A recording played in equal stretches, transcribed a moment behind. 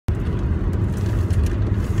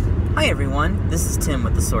Hi everyone, this is Tim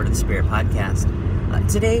with the Sword of the Spirit podcast.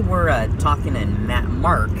 Today we're talking in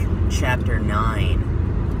Mark chapter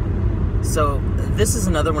 9. So this is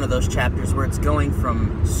another one of those chapters where it's going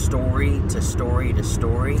from story to story to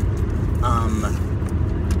story.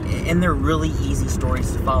 And they're really easy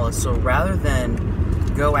stories to follow. So rather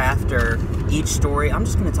than go after each story, I'm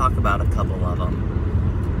just going to talk about a couple of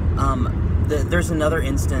them. There's another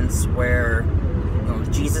instance where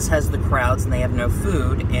Jesus has the crowds and they have no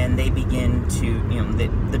food, and they begin to,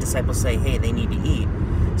 the disciples say, hey, they need to eat.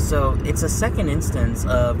 So it's a second instance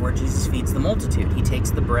of where Jesus feeds the multitude. He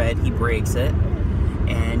takes the bread, he breaks it,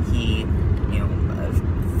 and he,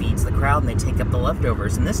 feeds the crowd, and they take up the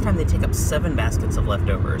leftovers. And this time they take up 7 baskets of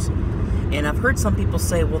leftovers. And I've heard some people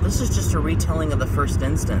say, well, this is just a retelling of the first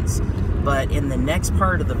instance. But in the next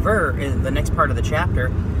part of the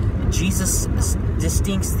chapter, Jesus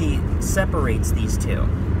separates these two.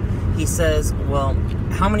 He says, well,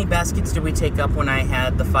 how many baskets did we take up when I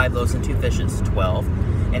had the 5 loaves and 2 fishes? 12.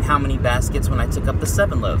 And how many baskets when I took up the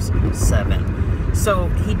 7 loaves? 7. So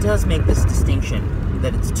he does make this distinction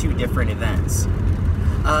that it's 2 different events.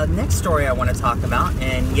 Next story I want to talk about,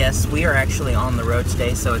 and yes, we are actually on the road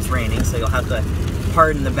today, so it's raining, so you'll have to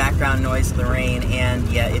pardon the background noise of the rain, and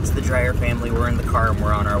yeah, it's the Dreyer family. We're in the car and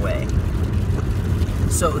we're on our way.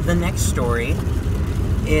 So the next story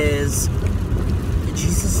is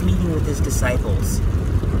Jesus meeting with his disciples,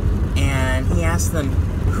 and he asks them,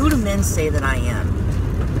 who do men say that I am?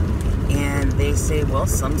 And they say, well,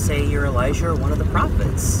 some say you're Elijah or one of the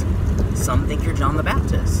prophets. Some think you're John the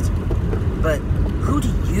Baptist. But who do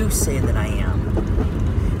you say that I am?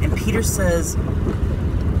 And Peter says,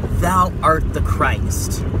 thou art the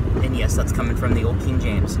Christ. And yes, that's coming from the old King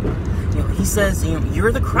James. He says,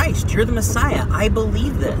 you're the Christ, you're the Messiah. I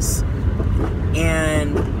believe this.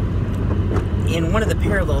 And in one of the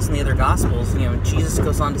parallels in the other Gospels, Jesus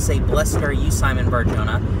goes on to say, blessed are you, Simon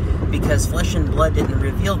Bar-Jonah, because flesh and blood didn't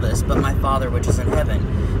reveal this, but my Father which is in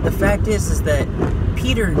heaven. The fact is that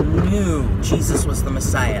Peter knew Jesus was the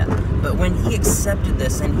Messiah, but when he accepted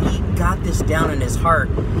this and he got this down in his heart,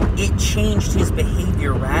 it changed his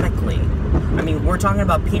behavior radically. I mean, we're talking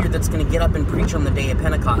about Peter that's going to get up and preach on the day of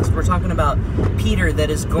Pentecost. We're talking about Peter that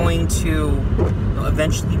is going to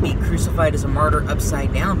eventually be crucified as a martyr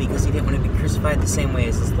upside down because he didn't want to be crucified the same way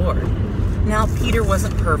as his Lord. Now, Peter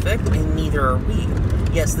wasn't perfect, and neither are we.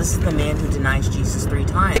 Yes, this is the man who denies Jesus 3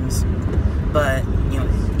 times, but,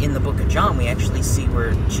 in the book of John, we actually see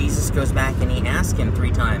where Jesus goes back and he asks him 3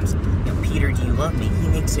 times, Peter, do you love me? He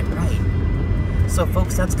makes it right. So,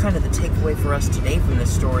 folks, that's kind of the takeaway for us today from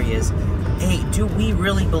this story is, hey, do we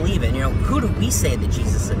really believe it? Who do we say that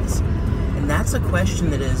Jesus is? And that's a question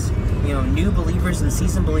that is, new believers and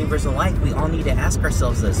seasoned believers alike, we all need to ask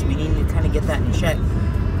ourselves this. We need to kind of get that in check.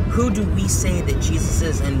 Who do we say that Jesus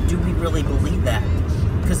is, and do we really believe that?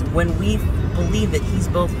 Because when we believe that he's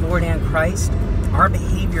both Lord and Christ, our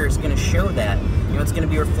behavior is going to show that. It's going to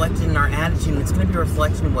be reflected in our attitude, and it's going to be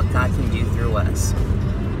reflected in what God can do through us.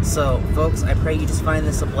 So, folks, I pray you just find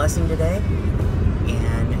this a blessing today,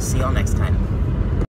 and see y'all next time.